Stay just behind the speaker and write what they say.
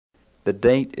The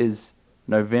date is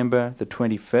November the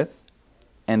 25th,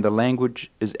 and the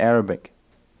language is Arabic.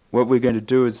 What we're going to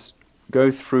do is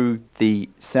go through the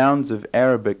sounds of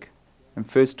Arabic, and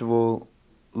first of all,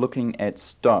 looking at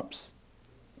stops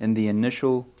in the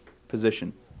initial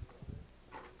position.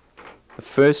 The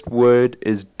first word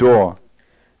is door.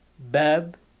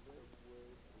 باب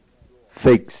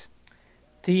Figs.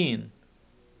 طين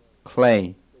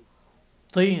Clay.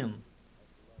 طين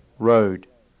Road.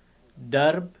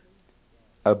 درب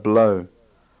A blow.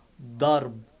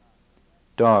 ضرب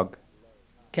Dog.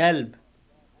 كلب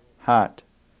Heart.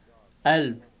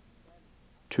 قلب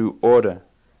To order.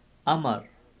 أمر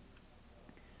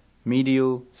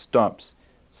Medial stops,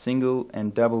 single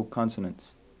and double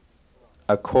consonants.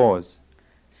 A cause.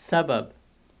 سبب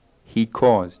He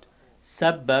caused.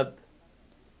 سبب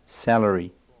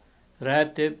Salary.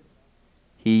 راتب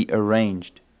He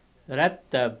arranged.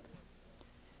 رتب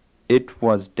It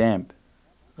was damp.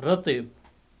 رطب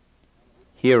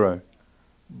Hero.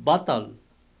 بطل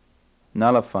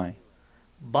Nullify.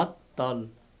 بطل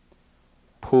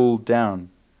Pull down.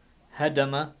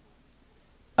 هدم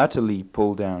Utterly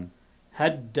pull down.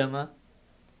 هدم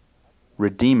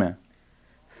Redeemer.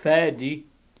 فادي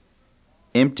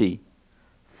Empty.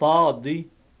 فاضي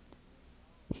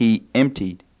He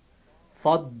emptied.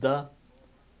 فض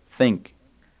Think.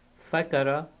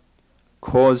 فكر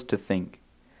Cause to think.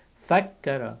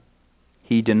 فكر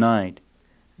He denied.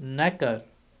 نكر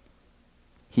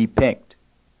He pecked.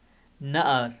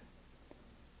 نأر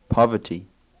Poverty.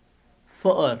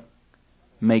 فقر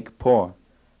Make poor.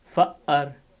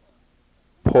 فقر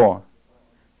Poor.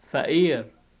 فقير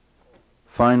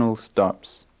Final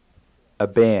stops. A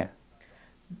bear.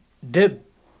 دب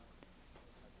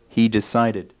He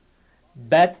decided.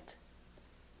 بت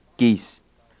Geese.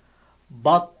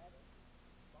 بط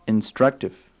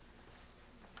Instructive.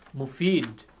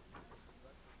 مفيد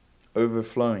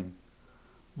Overflowing.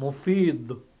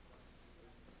 مفيد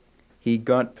He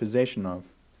got possession of.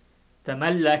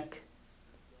 تملك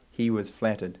He was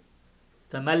flattered.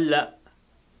 تملأ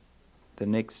The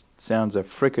next sounds are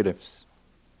fricatives.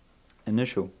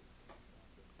 Initial.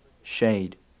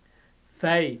 Shade.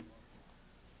 في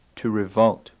To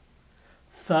revolt.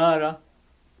 ثار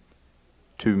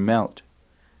To melt.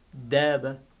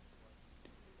 داب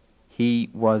He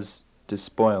was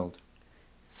despoiled.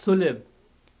 صلب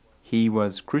He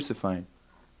was crucified.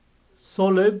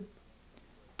 صلب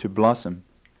To blossom.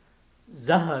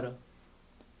 زهر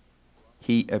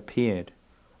He appeared.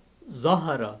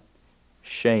 ظهر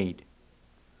Shade.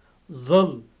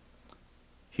 ظل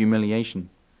Humiliation.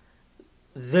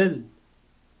 ذل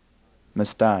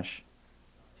Mustache.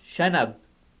 شنب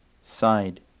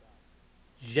Side.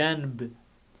 جنب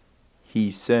He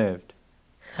served.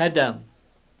 خدم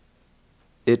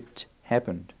It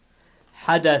happened.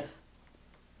 حدث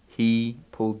He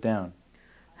pulled down.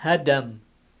 هدم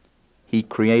He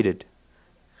created.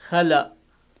 خلق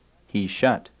He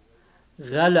shut.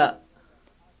 غلق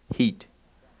Heat.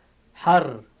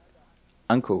 حر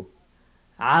Uncle.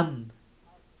 عم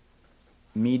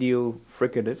Medial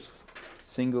fricatives,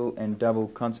 single and double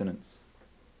consonants.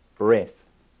 Breath.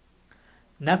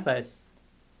 نفس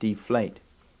Deflate.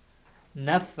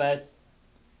 نفس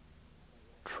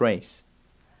Trace.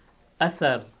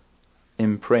 أثر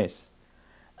Impress.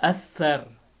 أثر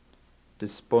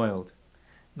Despoiled.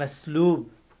 مسلوب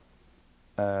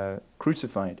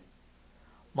Crucified.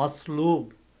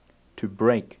 مصلوب To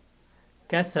break.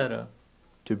 كسر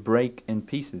To break in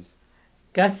pieces.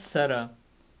 كسر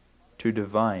To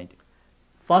divide.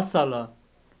 فصل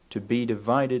To be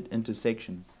divided into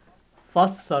sections.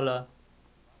 فصل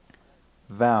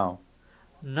Vow.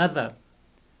 نذر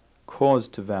Cause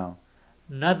to vow.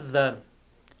 نذر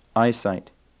Eyesight.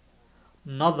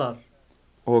 نظر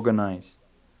Organize.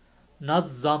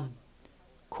 نظم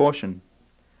Caution.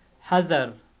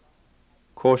 حذر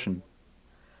Caution.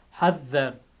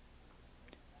 حذر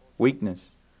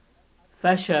Weakness.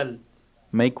 فشل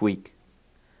Make weak.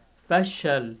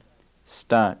 فشل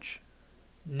Starch.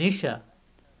 نشا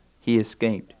He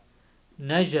escaped.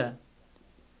 نجا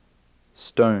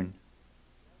Stone.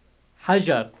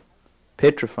 حجر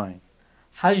Petrify.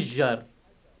 حجر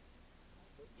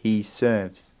He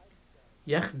serves.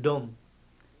 يخدم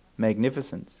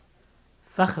Magnificence.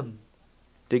 فخم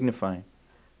Dignify.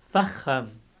 فخم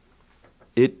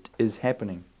It is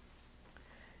happening.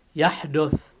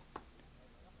 يحدث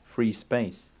Free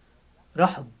space.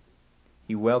 رحب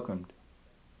He welcomed.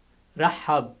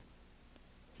 رحب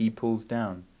He pulls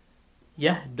down.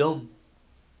 يهدم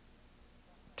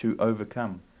To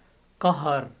overcome.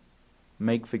 قهر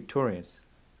Make victorious.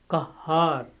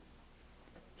 قهار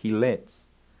He lets.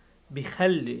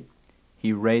 بيخلي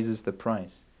He raises the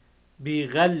price.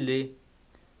 بيغلي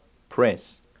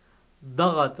press,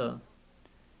 ضغط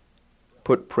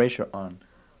put pressure on.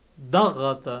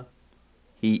 ضغط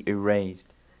He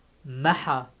erased.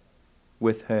 محى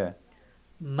With her,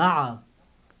 مع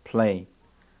play,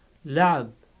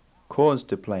 لعب cause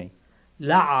to play.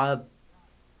 لعب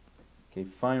Okay,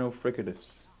 final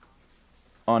fricatives.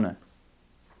 Honor,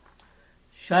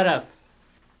 شرف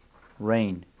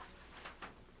rain,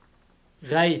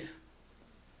 غيث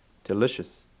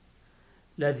delicious,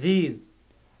 لذيذ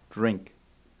drink,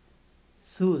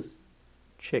 سوس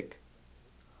chick,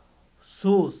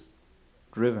 صوص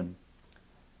driven,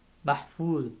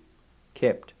 محفوظ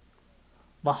kept.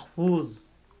 محفوظ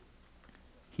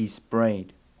He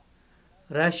sprayed.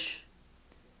 رش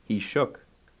He shook.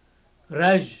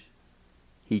 رج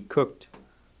He cooked.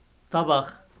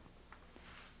 طبخ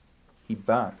He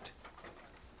barked.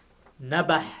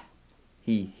 نبح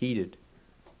He heated.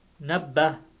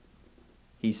 نبه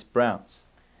He sprouts.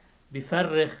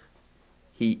 بفرخ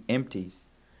He empties.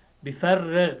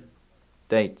 بفرغ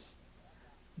Dates.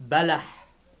 بلح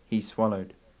He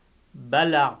swallowed.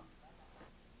 بلع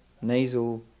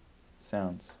Nasal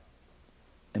sounds.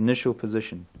 Initial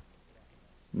position.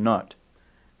 Not.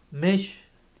 مش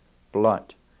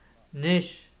Blot.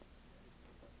 نش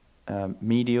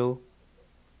Medial.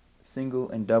 Single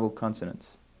and double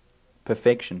consonants.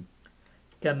 Perfection.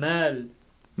 كمال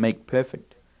Make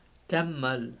perfect.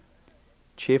 كمل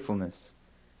Cheerfulness.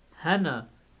 هنا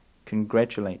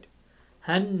Congratulate.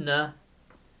 هنا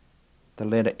The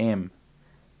letter M.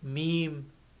 ميم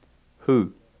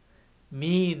Who.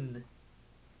 مين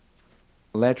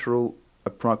Lateral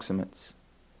approximates.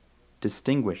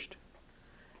 Distinguished.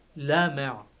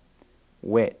 لامع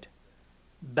Wet.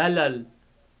 بلل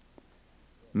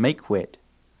Make wet.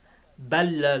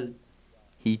 بلل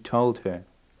He told her.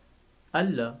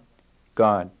 الله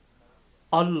God.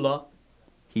 الله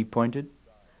He pointed.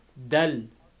 دل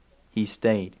He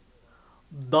stayed.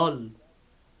 ضل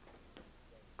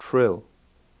Trill.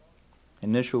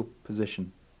 Initial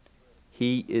position.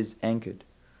 He is anchored.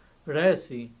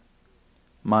 راسي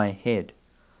My head.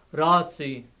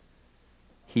 راسي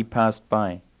He passed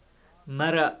by.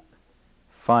 مرق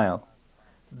File.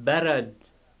 برد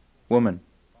Woman.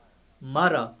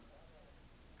 مرة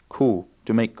Cool.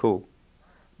 To make cool.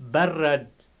 برد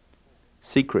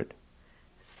Secret.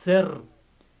 سر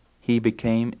He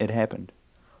became. It happened.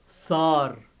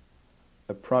 صار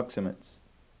Approximates.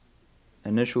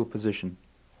 Initial position.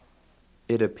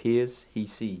 It appears. He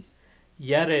sees.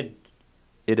 يرد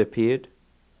It appeared.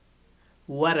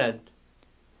 ورد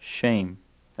Shame.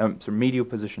 So medial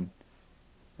position.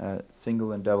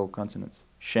 Single and double consonants.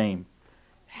 Shame.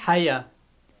 حيا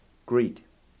Greet.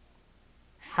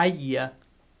 حيا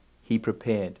He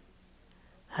prepared.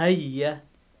 هيا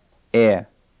Air.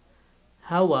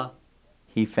 هوى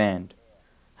He fanned.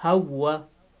 هوى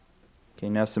Okay,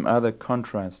 now some other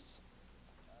contrasts.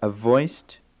 A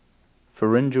voiced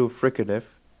pharyngeal fricative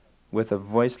with a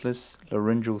voiceless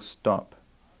laryngeal stop.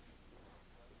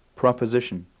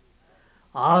 Proposition.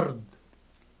 عرض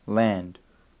Land.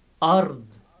 أرض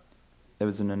There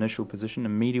was an initial position, a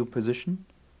medial position.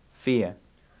 Fear.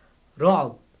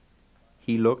 رعب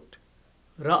He looked.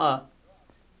 رأى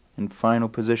And final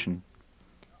position.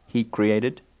 He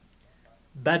created.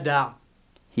 بدع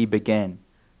He began.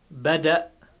 بدأ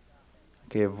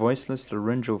Okay, a voiceless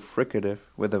laryngeal fricative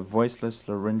with a voiceless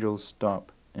laryngeal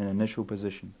stop in initial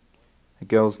position. A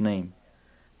girl's name.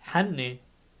 حني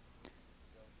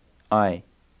I.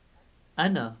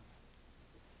 أنا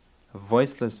A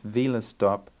voiceless velar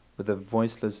stop with a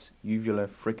voiceless uvular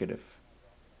fricative.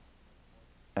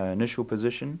 Initial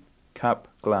position. Cup,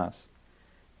 glass.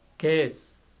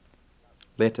 كيس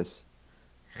Lettuce.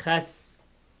 خس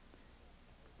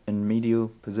In medial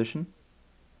position.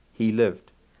 He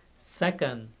lived.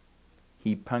 سكن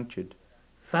He punctured.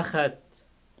 فخت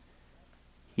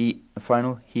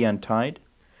Final. He untied.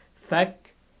 فك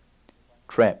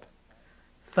Trap.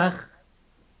 فخ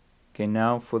Okay,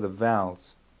 now for the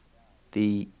vowels.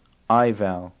 The I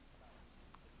vowel.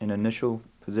 In initial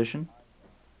position.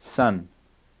 Son.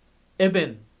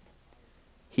 ابن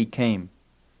He came.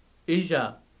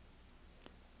 إجا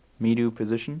Medial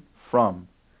position. From.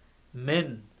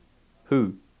 من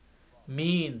Who.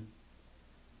 مين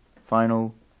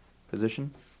Final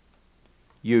position.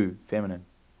 You. Feminine.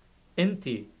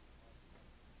 انتي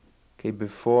Okay,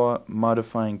 before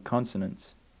modifying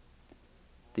consonants,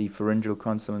 the pharyngeal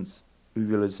consonants,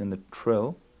 uvulars in the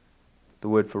trill, the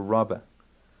word for robber.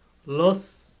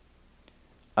 لص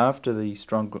After the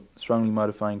strongly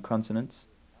modifying consonants,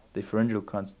 the pharyngeal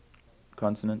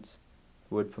consonants,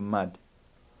 the word for mud.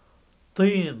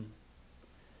 طين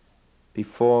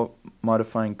before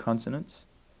modifying consonants,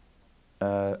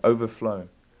 overflow.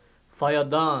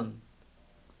 فيضان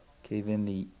Okay, then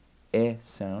the air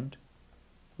sound,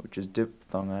 which is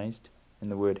diphthongized in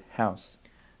the word house,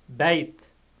 بيت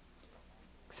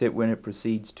except when it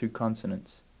precedes two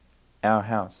consonants. Our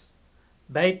house.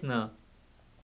 بيتنا